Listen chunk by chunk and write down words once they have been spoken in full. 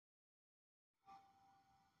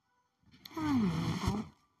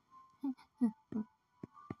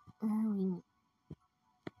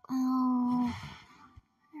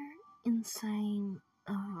inside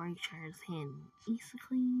of Richard's head,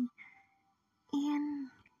 basically, and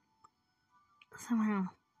somehow,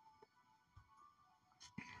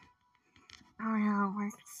 I don't know how it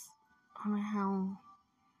works. I don't know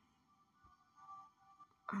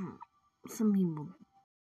how some people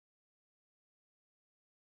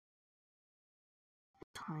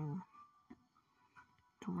time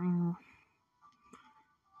to learn.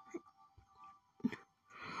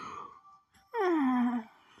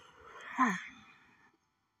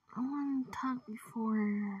 I want to talk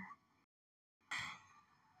before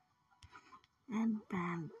that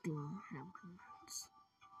bad thing happens.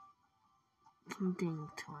 Something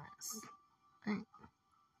to us.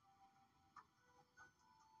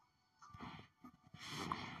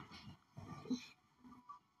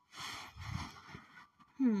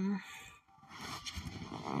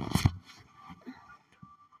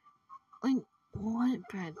 Like, what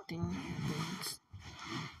bad thing happens?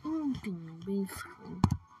 Anything, basically.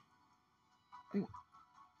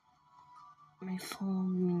 My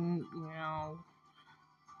soul,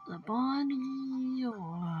 the body,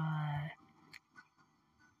 or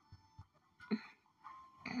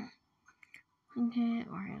okay,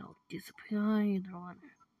 or it'll disappear, either one.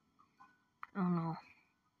 I don't know.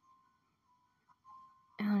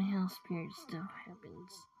 I don't know how spirit stuff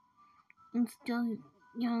happens. I'm still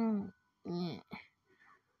young, yeah.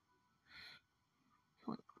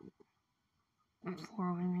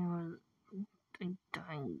 Before when I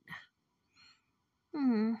died.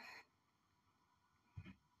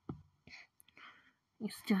 You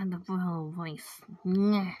still had the little voice.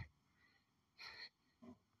 Yeah.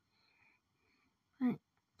 But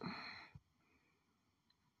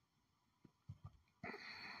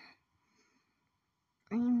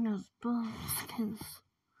reading those books, cause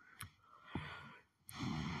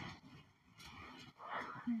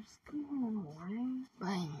there's still more, but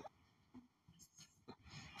like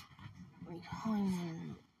when you try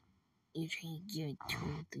to give it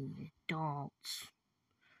to the adults,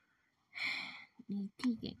 they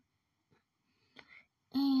take it.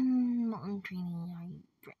 And mom training are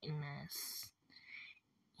written as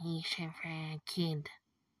a chef for a kid.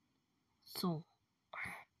 So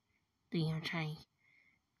they are trying.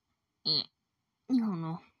 Yeah, you don't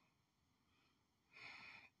know.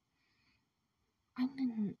 I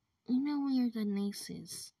didn't. You know we're the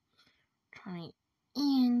nicest. Trying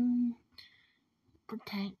and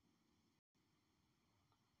protect.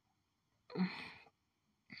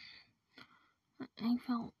 I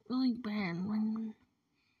felt really bad when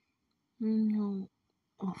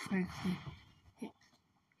firstly,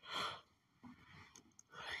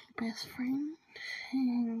 best friend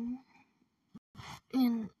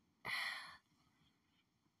and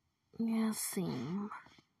yeah, same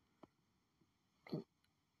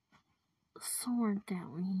sword that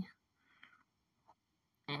we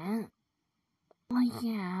and like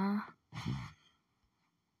yeah.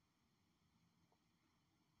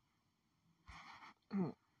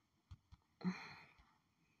 And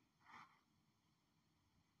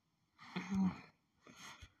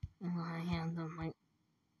I had them like,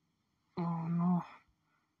 oh no.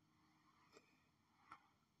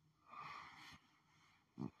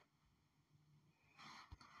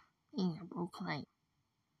 Yeah, broke like,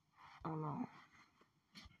 oh no.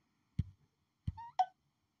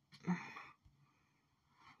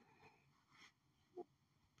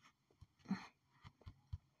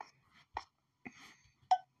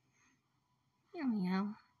 Yeah.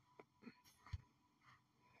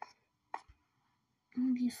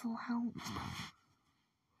 And this will help.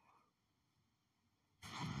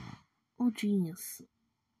 Oh genius.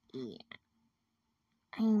 Yeah.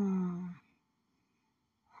 I'm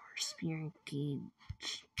spirit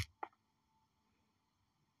gauge.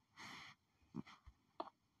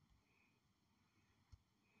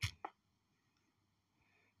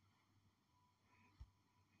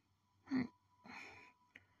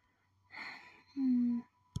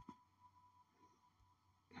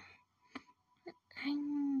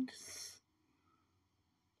 I'm just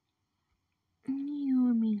you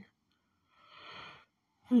and me.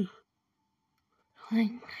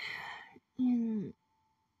 Like in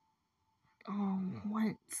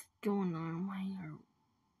what's going on? Why are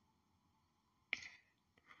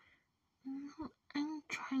I'm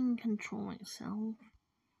trying to control myself.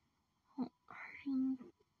 Hurting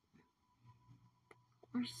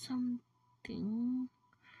or something.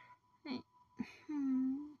 Like,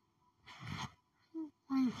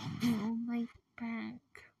 want life back.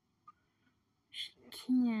 She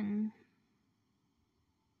can.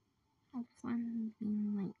 Have fun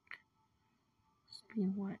being like, just be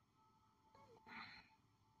what?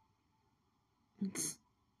 It's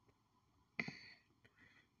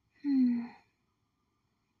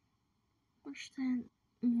wish that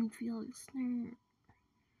me and Felix there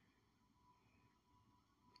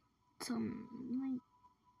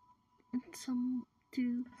some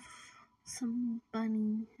do some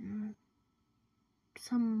bunny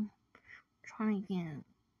some trying to get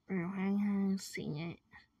or I have seen it.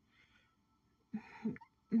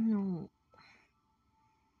 No,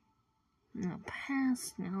 not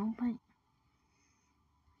past now, but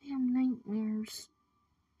I have nightmares.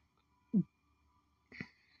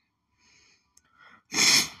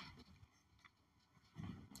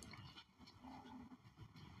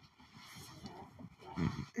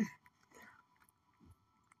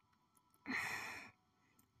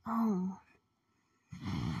 Oh.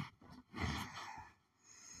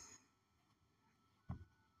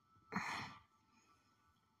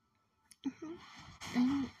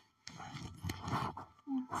 And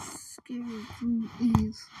what's scary to me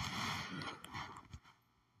is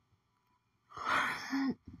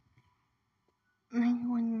that night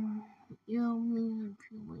when you, me, and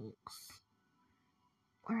Felix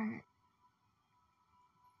were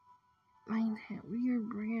like that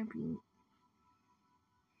weird rapping.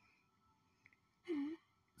 It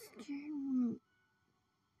scared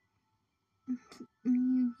me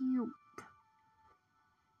and you.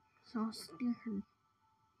 So scared.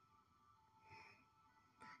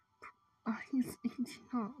 It's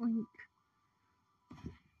not like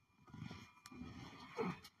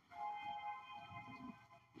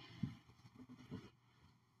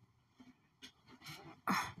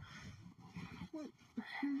what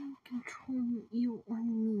can control you or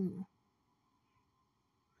me.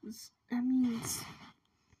 That means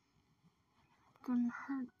gonna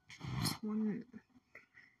hurt someone.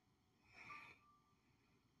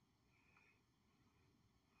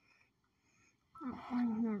 I don't want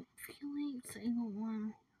to hurt Felix. I don't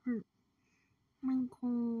want to hurt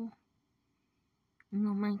Michael.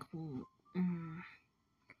 No, Michael.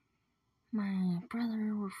 My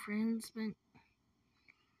brother were friends, but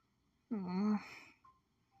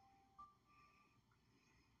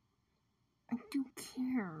I do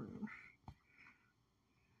care.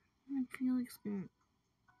 And Felix been,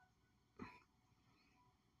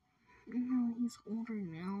 he's older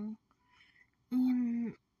now,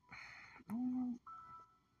 and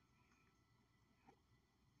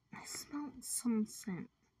I smelled some scent.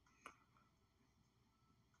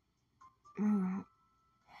 The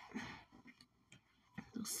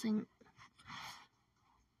scent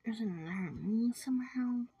doesn't hurt me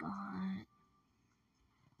somehow, but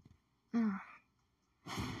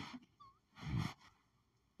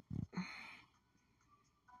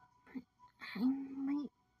my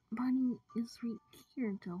body is right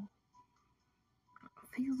here, though.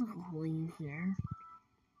 Physically here.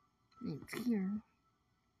 It's here.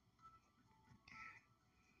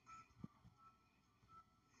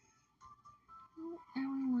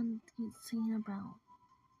 Everyone keeps saying about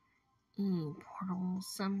a portal,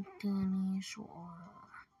 something-ish, or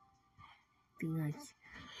thing like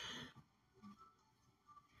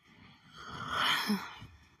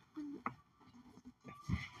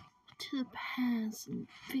to the past and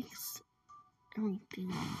fix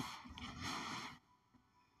everything.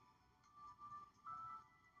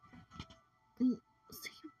 We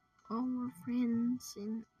save all our friends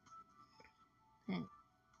and that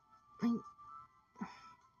like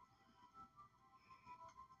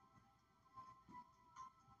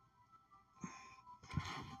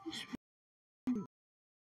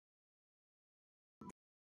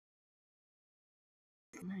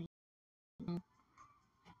my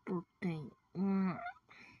birthday in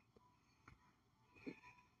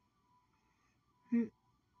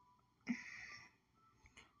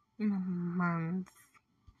a month.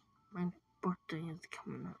 My birthday is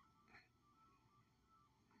coming up.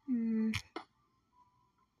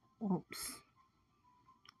 Oops.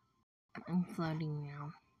 I'm floating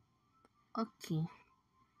now. Okay.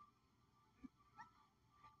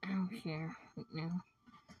 I'm here right now.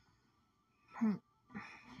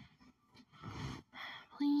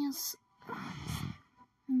 Please,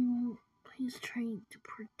 please try to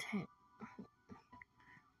protect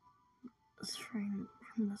us from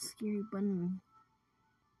the scary bunny.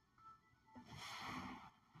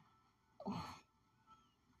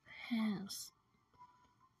 Has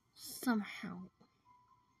somehow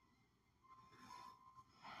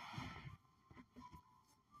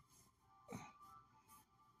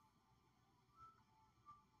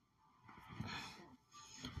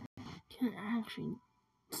can actually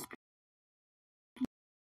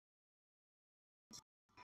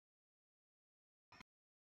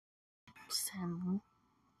sadly.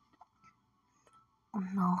 Oh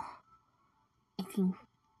no, I think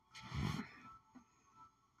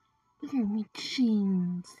You're my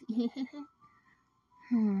jeans.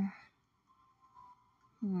 Hmm.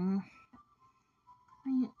 Hmm.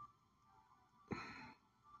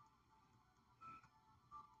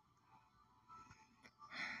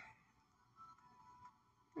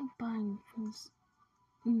 My body feels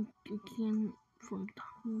again from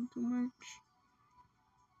talking too much.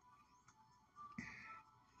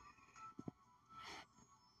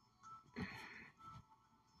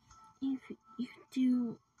 If you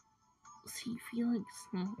do see Felix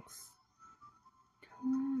next,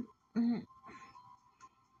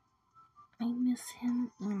 I miss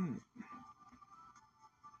him and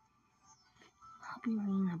I'll be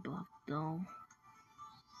reading a book though.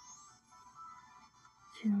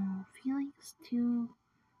 To Felix to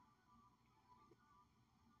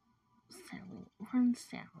Sally, from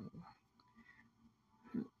Sally,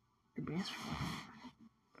 the best friend.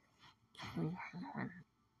 Kelly Herman.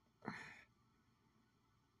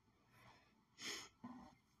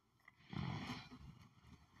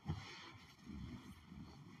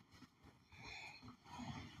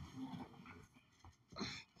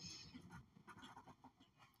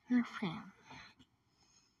 Her friend.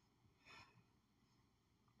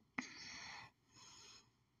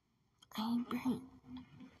 I bring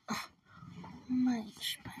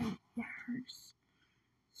much pain hurts.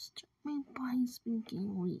 My body's been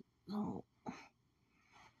getting weak, so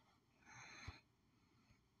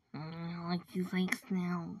I like these legs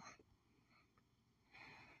now.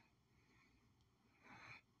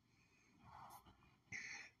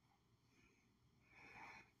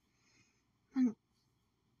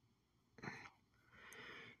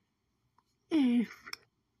 If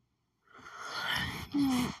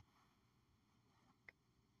you,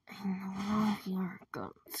 I know you're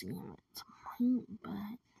gonna see him at some point,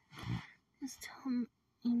 but just tell him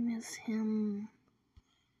I miss him.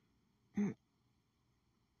 And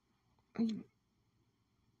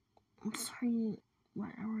I'm sorry,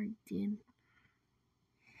 whatever I did.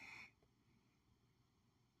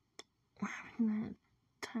 Having that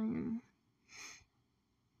time.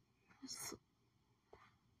 Just,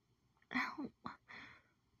 ow.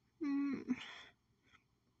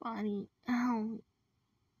 Body, ow.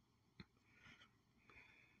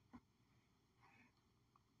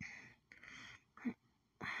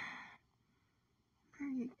 Where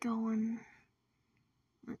are you going?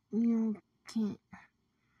 You can't.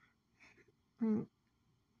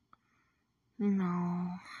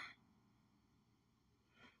 No.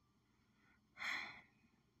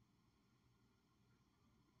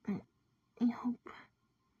 I hope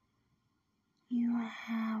you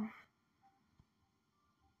have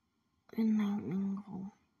a night,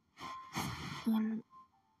 Mingle. And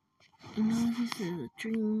I know this is a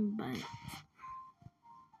dream, but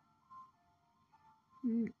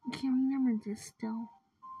can you remember this still?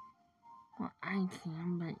 Well, I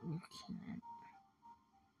can, but you can't.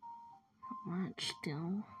 Not much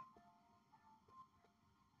still.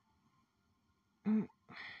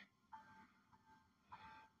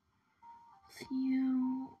 See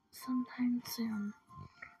you sometime soon.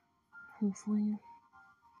 Hopefully.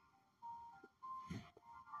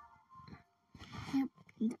 Yep,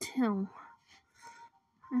 you too.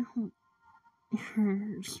 I hope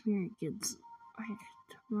your spirit gets back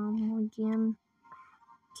to normal again.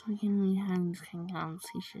 So we can have these kind of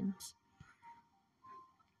conversations.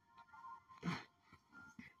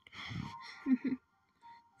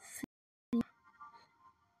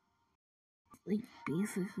 Like,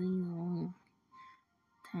 basically the only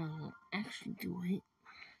time I actually do it.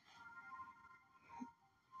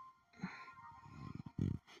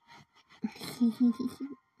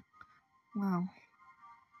 Wow.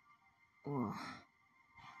 Well,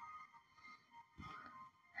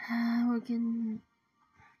 we're getting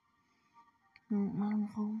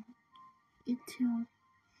mindful. You too.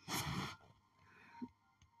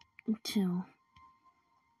 You too.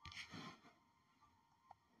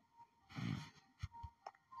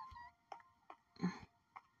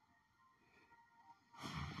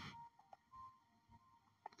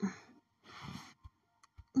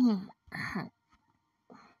 Yeah.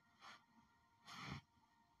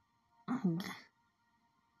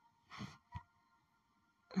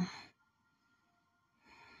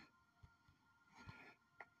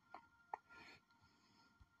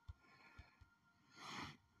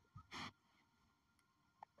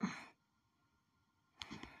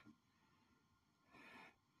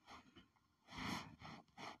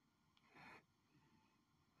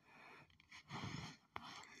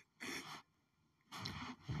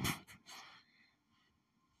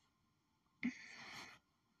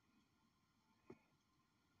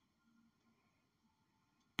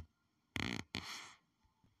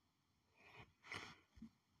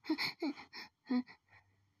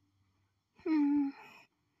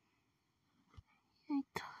 I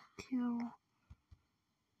talked to.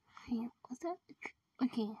 Wait, was that?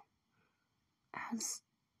 Okay. As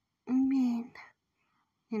man,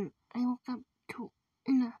 and I woke up to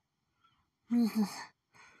no.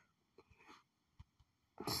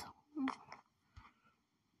 So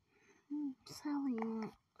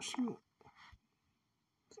Sally, she was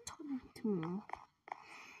talking to me.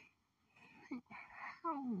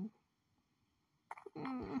 How?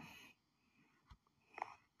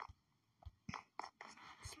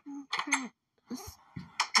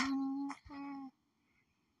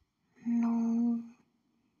 No.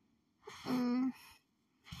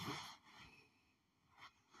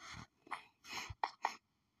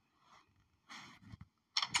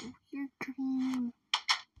 Your dream.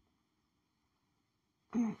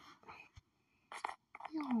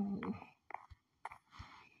 No.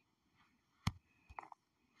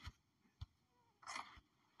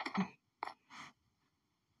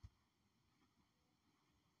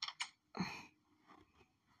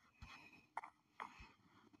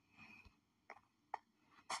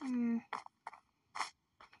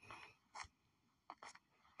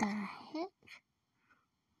 The heck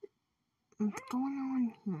is going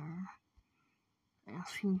on here?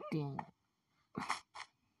 As you did.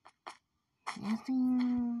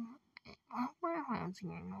 Nothing. What else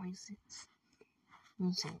here noises?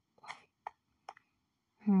 Music.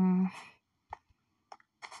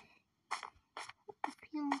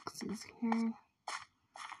 Felix is here.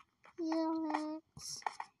 Felix.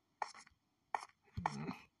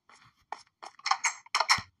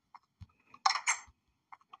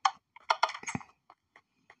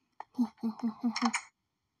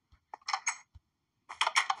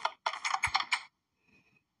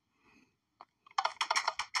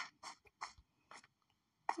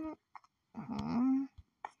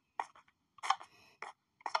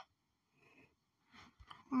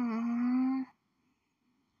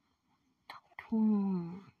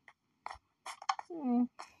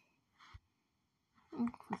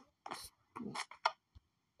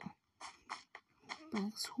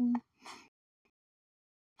 That's who.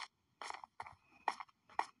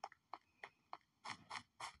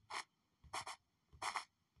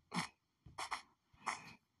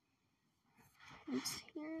 It's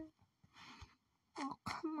here. Oh,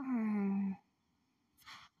 come on.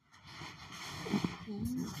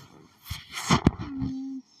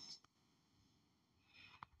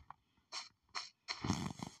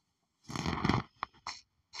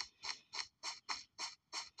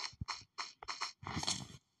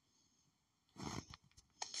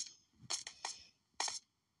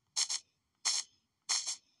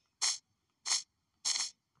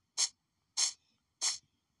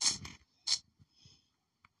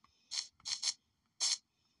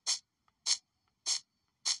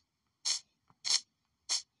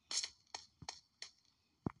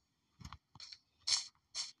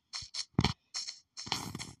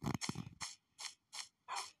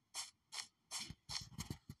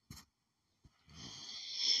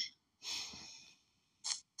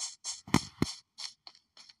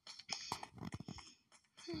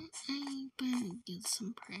 I better get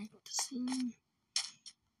some practicing.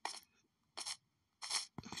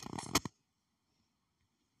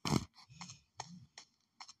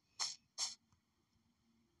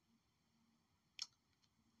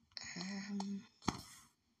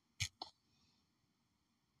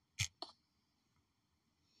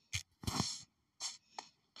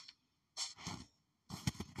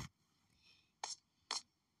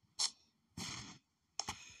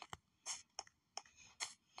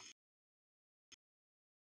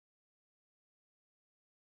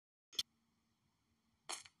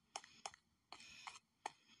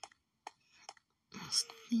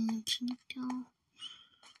 Chico.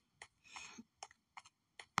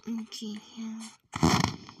 Okay, yeah.